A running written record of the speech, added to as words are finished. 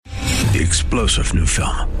the explosive new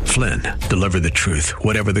film, Flynn, deliver the truth,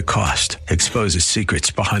 whatever the cost. Exposes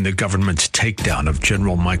secrets behind the government's takedown of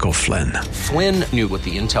General Michael Flynn. Flynn knew what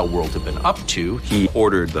the intel world had been up to. He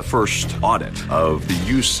ordered the first audit of the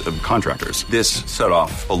use of contractors. This set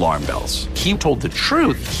off alarm bells. He told the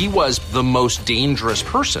truth. He was the most dangerous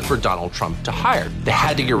person for Donald Trump to hire. They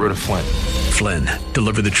had to get rid of Flynn. Flynn,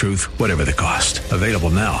 deliver the truth, whatever the cost. Available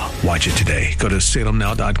now. Watch it today. Go to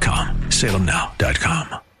salemnow.com.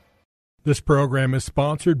 salemnow.com. This program is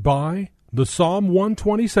sponsored by the Psalm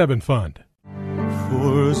 127 Fund.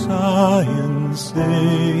 For Zion's sake,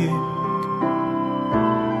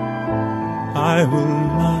 I will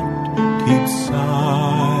not keep silent.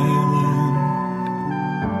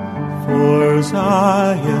 For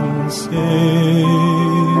Zion's sake,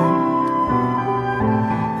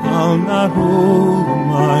 I'll not hold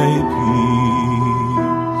my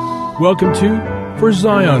peace. Welcome to For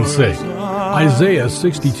Zion's Sake. Isaiah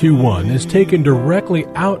 62:1 is taken directly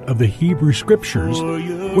out of the Hebrew Scriptures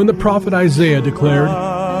when the prophet Isaiah declared,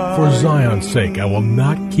 "For Zion's sake I will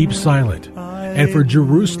not keep silent, and for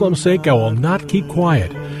Jerusalem's sake I will not keep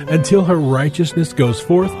quiet, until her righteousness goes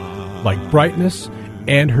forth like brightness,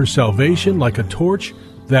 and her salvation like a torch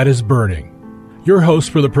that is burning." Your hosts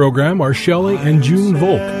for the program are Shelley and June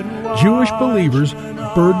Volk, Jewish believers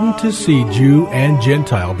burdened to see Jew and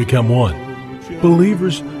Gentile become one.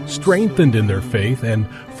 Believers strengthened in their faith and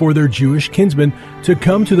for their Jewish kinsmen to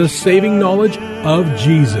come to the saving knowledge of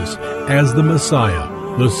Jesus as the Messiah,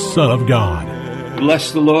 the Son of God.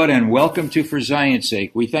 Bless the Lord and welcome to For Zion's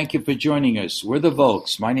Sake. We thank you for joining us. We're the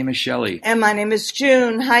Volks. My name is Shelley. And my name is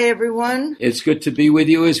June. Hi, everyone. It's good to be with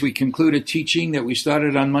you as we conclude a teaching that we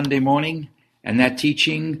started on Monday morning. And that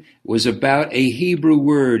teaching was about a Hebrew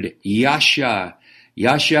word, Yasha.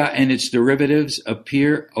 Yasha and its derivatives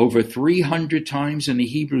appear over 300 times in the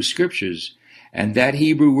Hebrew Scriptures, and that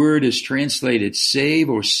Hebrew word is translated save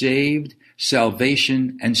or saved,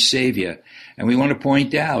 salvation, and savior. And we want to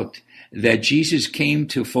point out that Jesus came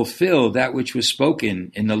to fulfill that which was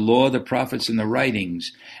spoken in the law, the prophets, and the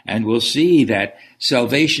writings. And we'll see that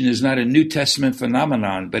salvation is not a New Testament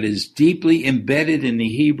phenomenon, but is deeply embedded in the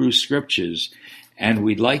Hebrew Scriptures. And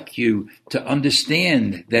we'd like you to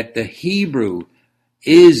understand that the Hebrew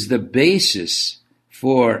is the basis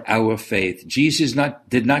for our faith. Jesus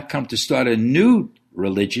did not come to start a new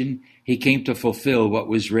religion. He came to fulfill what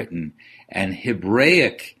was written. And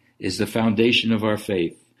Hebraic is the foundation of our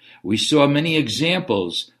faith. We saw many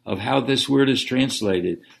examples of how this word is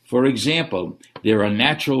translated. For example, there are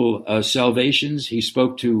natural salvations. He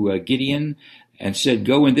spoke to Gideon and said,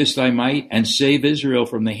 "Go in this thy might and save Israel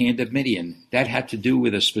from the hand of Midian." That had to do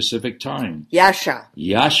with a specific time. Yasha.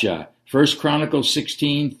 Yasha. 1 Chronicles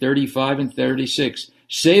 16:35 and 36.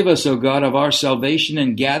 Save us, O God, of our salvation,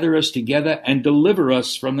 and gather us together and deliver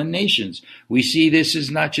us from the nations. We see this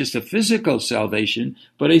is not just a physical salvation,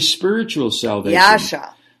 but a spiritual salvation.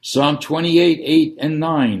 Yasha. Psalm 28:8 and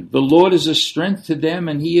 9. The Lord is a strength to them,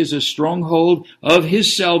 and he is a stronghold of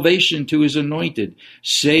his salvation to his anointed.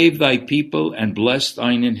 Save thy people and bless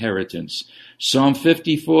thine inheritance. Psalm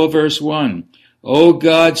 54 verse 1. O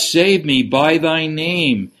God, save me by thy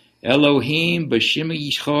name. Elohim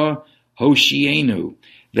b'shemicha Hoshienu.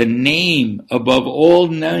 The name above all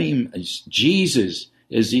names, Jesus,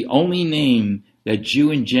 is the only name that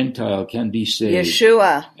Jew and Gentile can be saved.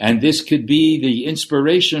 Yeshua. And this could be the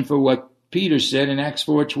inspiration for what Peter said in Acts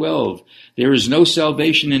 4:12. There is no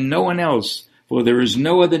salvation in no one else, for there is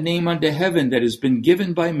no other name under heaven that has been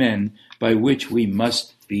given by men by which we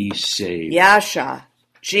must be saved. Yasha.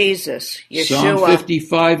 Jesus, Yeshua. Psalm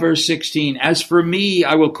 55 verse 16. As for me,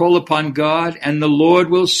 I will call upon God, and the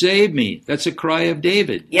Lord will save me. That's a cry of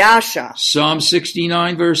David. Yasha. Psalm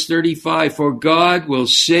 69 verse 35. For God will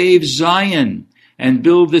save Zion and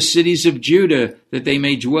build the cities of Judah, that they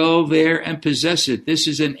may dwell there and possess it. This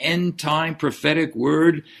is an end-time prophetic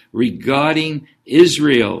word regarding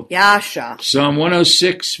Israel. Yasha. Psalm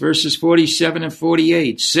 106, verses 47 and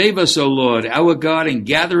 48. Save us, O Lord, our God, and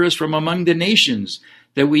gather us from among the nations,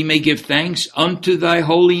 that we may give thanks unto thy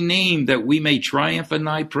holy name, that we may triumph in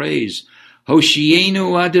thy praise.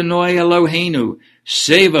 Hoshienu Adonai Eloheinu.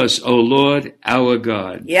 Save us, O Lord, our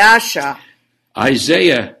God. Yasha.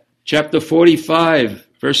 Isaiah chapter 45,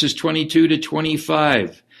 verses 22 to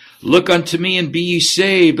 25. Look unto me and be ye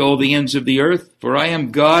saved, all the ends of the earth, for I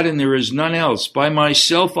am God and there is none else. By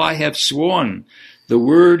myself I have sworn. The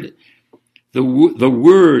word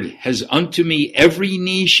has unto me, every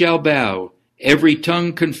knee shall bow, every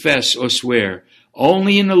tongue confess or swear.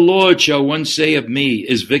 Only in the Lord shall one say of me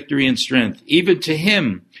is victory and strength. Even to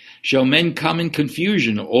him shall men come in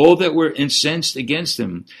confusion, all that were incensed against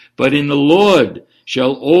him. But in the Lord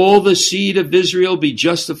shall all the seed of Israel be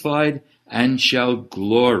justified and shall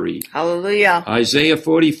glory. Hallelujah. Isaiah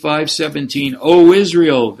 45:17. O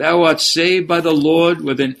Israel, thou art saved by the Lord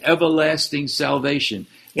with an everlasting salvation.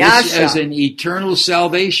 This Yasha. as an eternal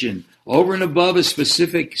salvation over and above a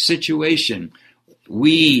specific situation.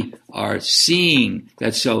 We are seeing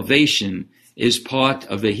that salvation is part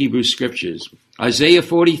of the Hebrew Scriptures. Isaiah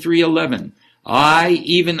 43:11.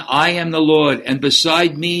 Even I am the Lord, and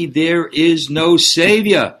beside me there is no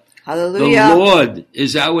Savior. Hallelujah. The Lord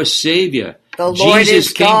is our Savior. The Lord Jesus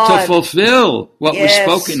is came God. to fulfill what was Yes.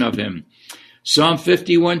 spoken of him. Psalm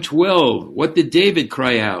 51:12. What did David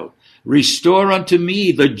cry out? Restore unto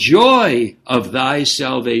me the joy of thy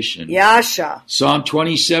salvation. Yasha. Psalm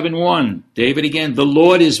 27:1. David again. The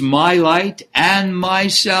Lord is my light and my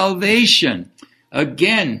salvation.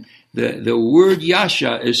 Again, the word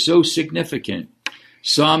Yasha is so significant.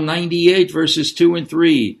 Psalm 98 verses 2 and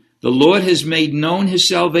 3. The Lord has made known his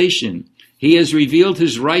salvation. He has revealed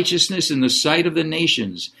his righteousness in the sight of the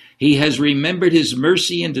nations. He has remembered his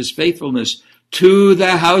mercy and his faithfulness to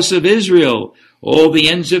the house of Israel. All the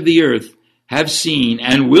ends of the earth have seen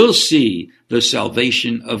and will see the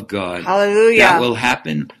salvation of God. Hallelujah. That will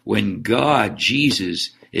happen when God,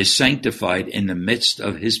 Jesus, is sanctified in the midst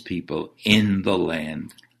of his people in the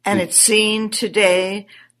land. And it's seen today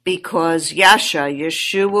because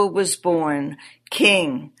Yeshua was born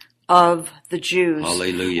King of the Jews.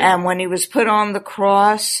 Hallelujah. And when he was put on the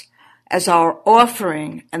cross as our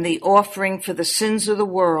offering and the offering for the sins of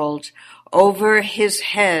the world, over his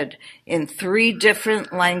head in 3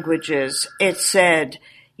 different languages, it said,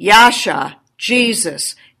 Yasha,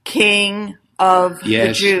 Jesus, King of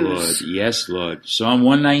the Jews. Lord. Yes, Lord. Psalm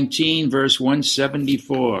 119, verse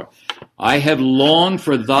 174. I have longed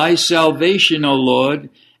for thy salvation, O Lord,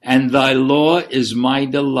 and thy law is my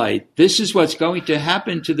delight. This is what's going to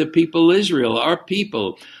happen to the people of Israel, our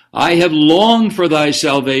people. I have longed for thy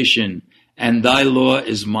salvation, and thy law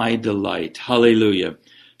is my delight. Hallelujah.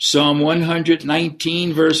 Psalm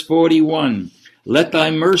 119, verse 41. Let thy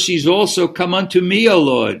mercies also come unto me, O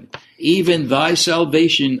Lord, even thy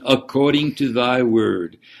salvation according to thy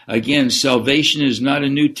word. Again, salvation is not a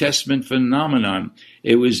New Testament phenomenon.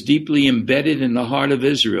 It was deeply embedded in the heart of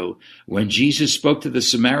Israel. When Jesus spoke to the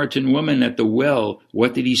Samaritan woman at the well,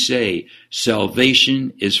 what did he say?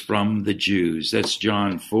 Salvation is from the Jews. That's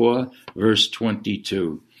John 4, verse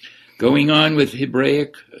 22. Going on with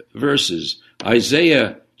Hebraic verses,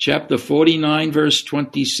 Isaiah chapter 49, verse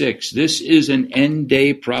 26. This is an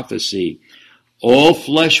end-day prophecy. All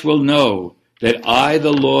flesh will know that I,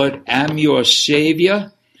 the Lord, am your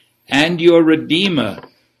Savior and your Redeemer,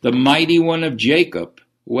 the mighty one of Jacob.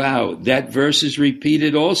 Wow, that verse is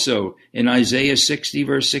repeated also in Isaiah 60,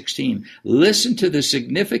 verse 16. Listen to the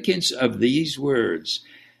significance of these words.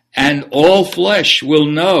 And all flesh will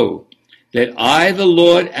know that I, the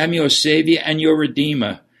Lord, am your Savior and your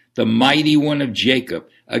Redeemer, the mighty one of Jacob.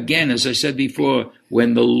 Again, as I said before,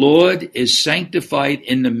 when the Lord is sanctified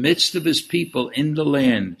in the midst of his people in the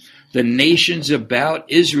land, the nations about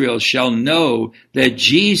Israel shall know that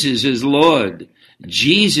Jesus is Lord.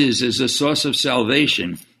 Jesus is the source of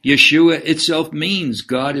salvation. Yeshua itself means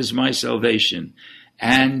God is my salvation.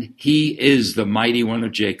 And he is the mighty one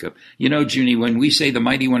of Jacob. You know, Junie, when we say the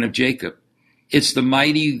mighty one of Jacob, it's the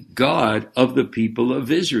mighty God of the people of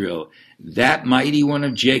Israel. That mighty one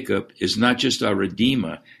of Jacob is not just our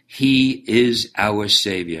Redeemer. He is our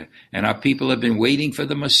Savior. And our people have been waiting for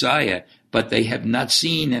the Messiah, but they have not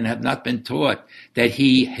seen and have not been taught that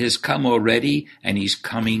he has come already and he's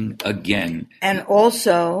coming again. And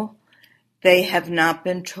also, they have not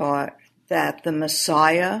been taught that the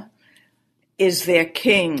Messiah is their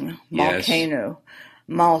king, Malkeinu.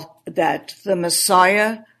 Yes. That the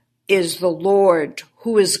Messiah is the Lord,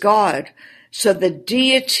 who is God. So the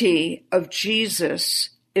deity of Jesus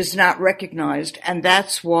is not recognized, and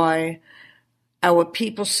that's why our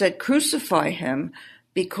people said crucify him,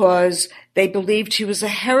 because they believed he was a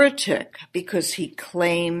heretic, because he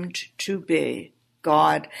claimed to be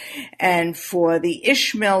God. And for the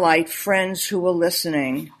Ishmaelite friends who were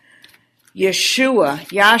listening,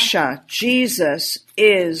 Yeshua, Yasha, Jesus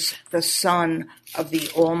is the Son of the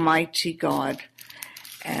Almighty God.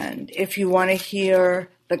 And if you want to hear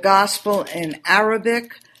the gospel in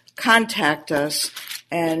Arabic, contact us,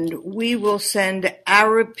 and we will send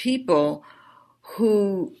Arab people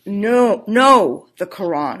who know the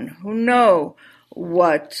Quran, who know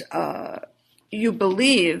what you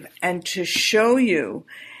believe, and to show you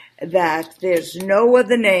that there's no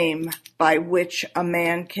other name by which a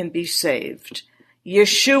man can be saved.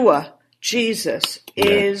 Yeshua, Jesus,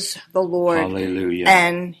 is the Lord. Hallelujah.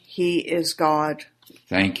 And he is God.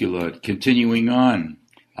 Thank you, Lord. Continuing on,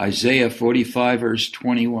 Isaiah 45, verse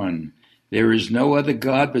 21. There is no other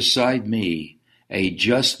God beside me, a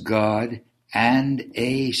just God and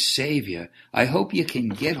a Savior. I hope you can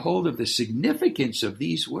get hold of the significance of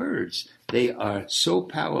these words. They are so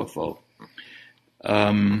powerful.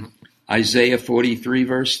 Isaiah 43,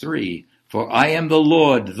 verse 3. For I am the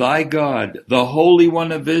Lord, thy God, the Holy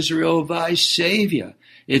One of Israel, thy Savior.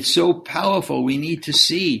 It's so powerful. We need to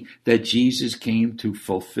see that Jesus came to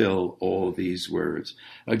fulfill all these words.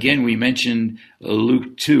 Again, we mentioned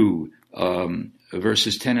Luke 2,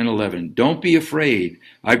 verses 10 and 11. Don't be afraid.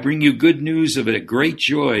 I bring you good news of a great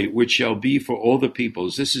joy, which shall be for all the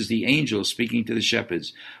peoples. This is the angel speaking to the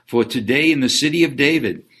shepherds. For today in the city of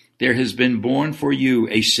David, there has been born for you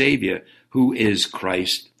a Savior, who is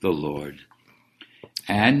Christ the Lord.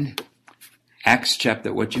 And Acts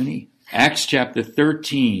chapter 13.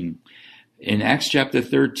 In Acts chapter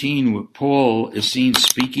 13, Paul is seen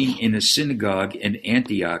speaking in a synagogue in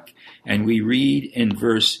Antioch, and we read in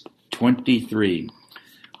verse 23,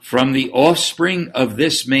 from the offspring of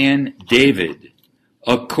this man David,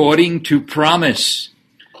 according to promise,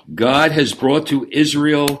 God has brought to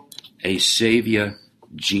Israel a Savior,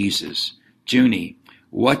 Jesus. Junie,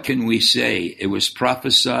 what can we say? It was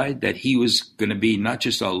prophesied that he was going to be not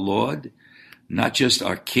just our Lord, not just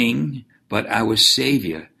our King, but our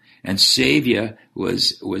Savior. And Savior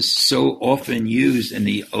was so often used in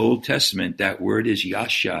the Old Testament. That word is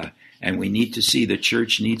Yasha. And we need to see, the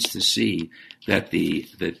church needs to see that the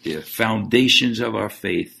foundations of our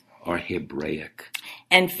faith are Hebraic.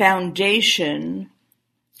 And the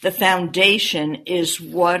foundation is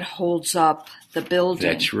what holds up the building.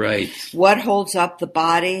 That's right. What holds up the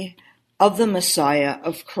body of the Messiah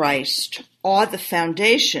of Christ are the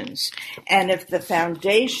foundations. And if the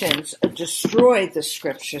foundations are destroyed, the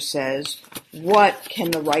scripture says, what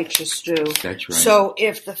can the righteous do? That's right. So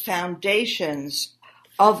if the foundations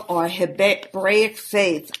of our Hebraic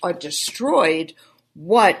faith are destroyed,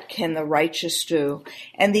 what can the righteous do?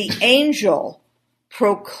 And the angel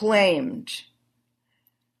proclaimed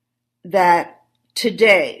that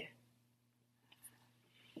today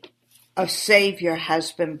a Savior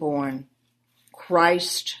has been born,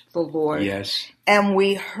 Christ the Lord. Yes. And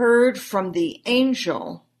we heard from the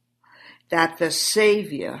angel that the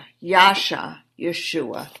Savior,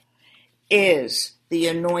 Yeshua, is the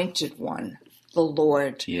anointed one, the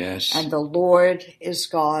Lord. Yes. And the Lord is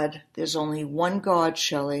God. There's only one God,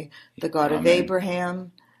 Shelley, the God of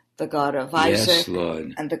Abraham, the God of Isaac,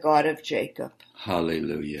 Lord, and the God of Jacob.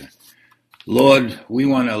 Hallelujah. Lord, we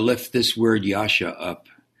want to lift this word Yasha up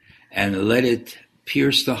and let it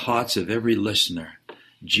pierce the hearts of every listener,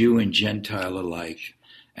 Jew and Gentile alike.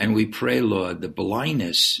 And we pray, Lord, the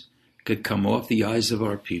blindness could come off the eyes of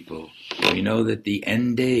our people. We know that the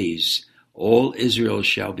end days, all Israel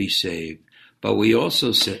shall be saved. But we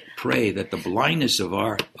also pray that the blindness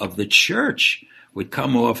of the church would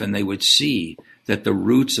come off and they would see that the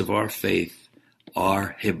roots of our faith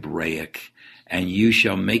are Hebraic. And you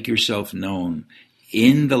shall make yourself known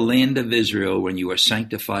in the land of Israel when you are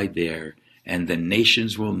sanctified there, and the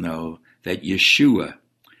nations will know that Yeshua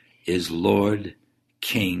is Lord,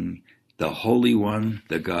 King, the Holy One,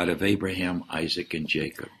 the God of Abraham, Isaac, and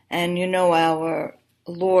Jacob. And you know, our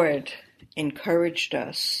Lord encouraged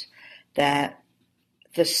us that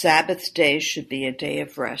the Sabbath day should be a day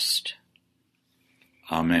of rest.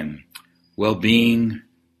 Amen. Well, being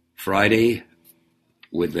Friday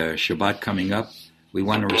with the Shabbat coming up, we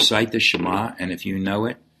want to recite the Shema, and if you know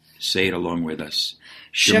it, say it along with us.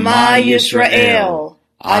 Shema Yisrael,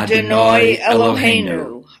 Adonai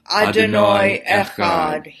Eloheinu, Adonai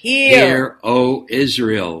Echad. Hear, O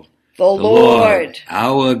Israel, the Lord,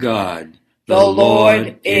 our God, the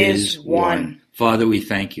Lord is one. Father, we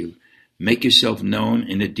thank you. Make yourself known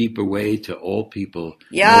in a deeper way to all people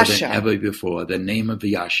Yasha. More than ever before. The name of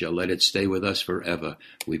Yasha, let it stay with us forever.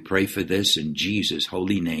 We pray for this in Jesus'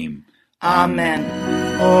 holy name. Amen.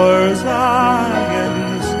 For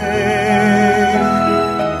Zion's sake.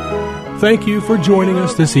 Thank you for joining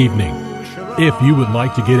us this evening. If you would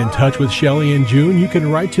like to get in touch with Shelley and June, you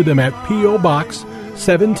can write to them at P.O. Box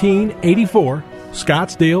 1784,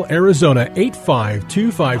 Scottsdale, Arizona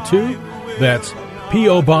 85252. That's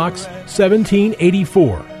P.O. Box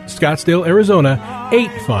 1784, Scottsdale, Arizona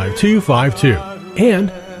 85252.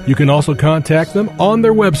 And you can also contact them on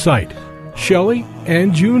their website,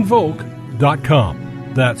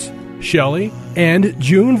 ShelleyandJuneVolk.com. That's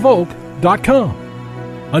ShelleyandJuneVolk.com.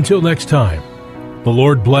 Until next time, the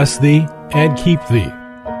Lord bless thee and keep thee.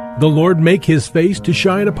 The Lord make his face to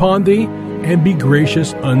shine upon thee and be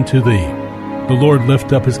gracious unto thee. The Lord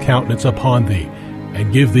lift up his countenance upon thee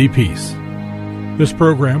and give thee peace. This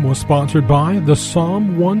program was sponsored by the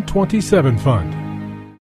Psalm 127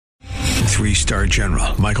 Fund. 3-star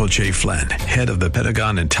General Michael J. Flynn, head of the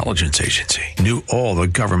Pentagon Intelligence Agency, knew all the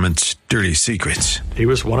government's dirty secrets. He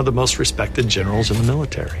was one of the most respected generals in the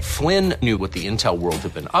military. Flynn knew what the intel world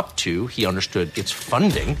had been up to. He understood its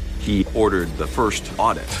funding. He ordered the first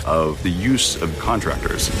audit of the use of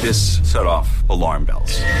contractors. This set off alarm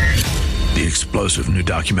bells. The explosive new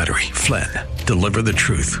documentary, Flynn, Deliver the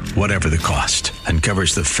Truth, Whatever the Cost,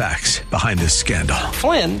 uncovers the facts behind this scandal.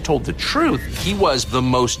 Flynn told the truth. He was the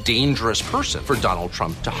most dangerous person for Donald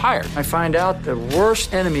Trump to hire. I find out the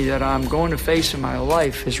worst enemy that I'm going to face in my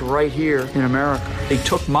life is right here in America. They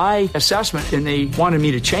took my assessment and they wanted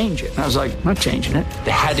me to change it. And I was like, I'm not changing it.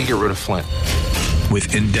 They had to get rid of Flynn.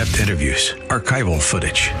 With in-depth interviews, archival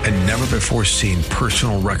footage, and never-before-seen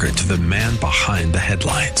personal records of the man behind the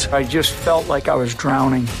headlines. I just felt like I was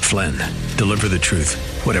drowning. Flynn, Deliver the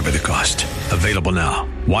Truth, Whatever the Cost. Available now.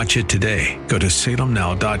 Watch it today. Go to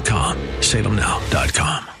salemnow.com.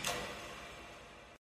 salemnow.com.